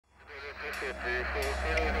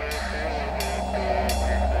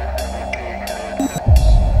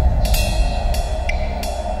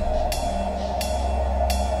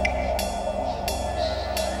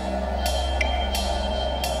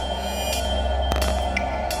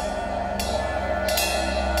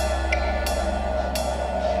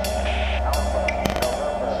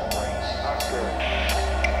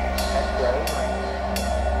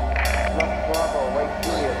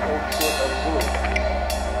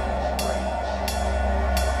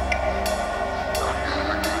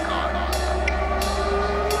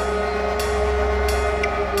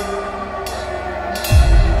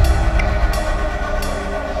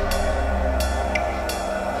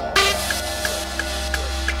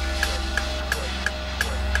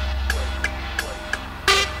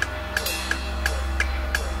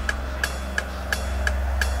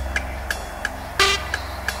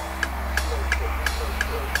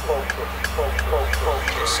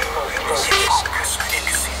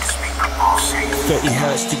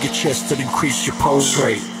Hertz to your chest and increase your pulse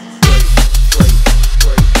rate.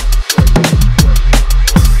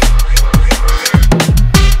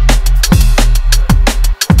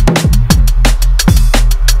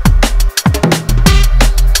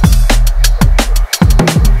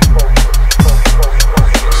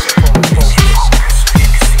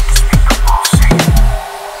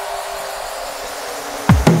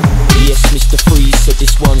 Yes, Mr. Freeze said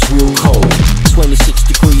this one's real cold. 26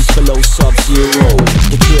 degrees below sub-zero.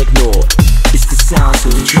 The Dreadnaught, it's the sounds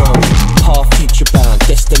of the drum. Half future bound,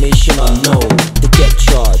 destination unknown. The depth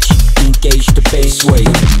charge, engage the bass wave.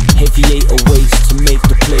 Heavy 808s to make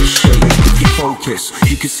the place shake. If you focus,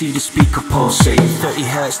 you can see the speaker pulsate. 30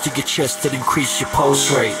 hertz to your chest and increase your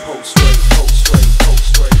pulse rate.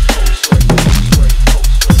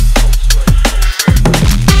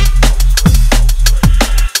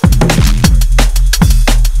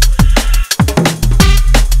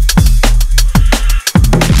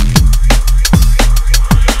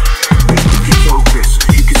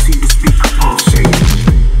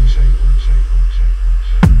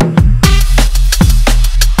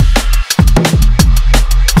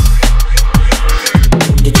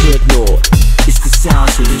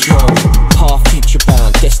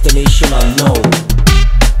 Destination unknown.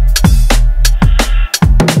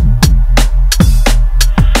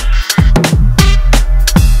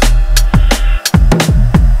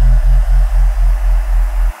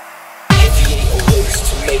 Heavy 808s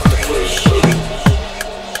to make the place shake.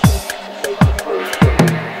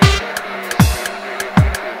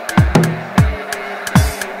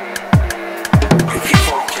 If you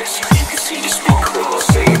focus, you can see the speaker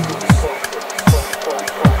pulsate.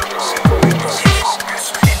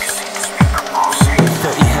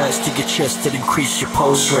 To your chest and increase your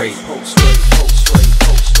pulse rate.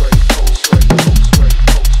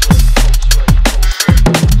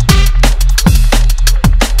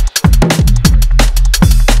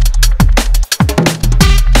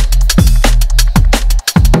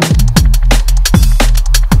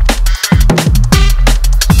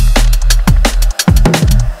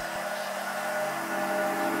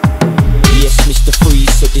 Yes, Mr.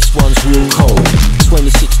 Freeze said this one's real cold.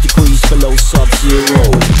 26 degrees below sub-zero.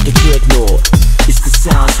 The Dreadnaught, it's the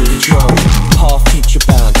sounds of the drum. Half future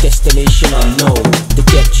bound, destination unknown. The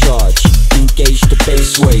depth charge, engage the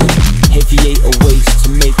bass wave. Heavy 808s to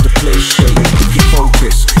make the place shake. If you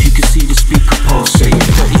focus, you can see the speaker pulsate.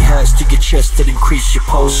 30 hertz to your chest and increase your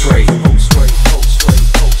pulse rate.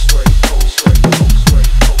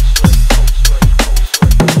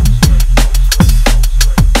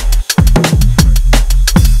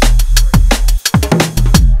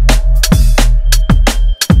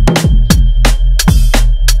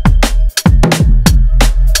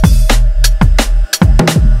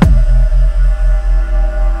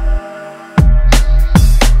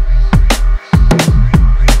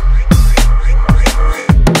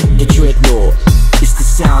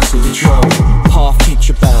 Sounds of the drum, half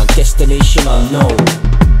future bound, destination unknown.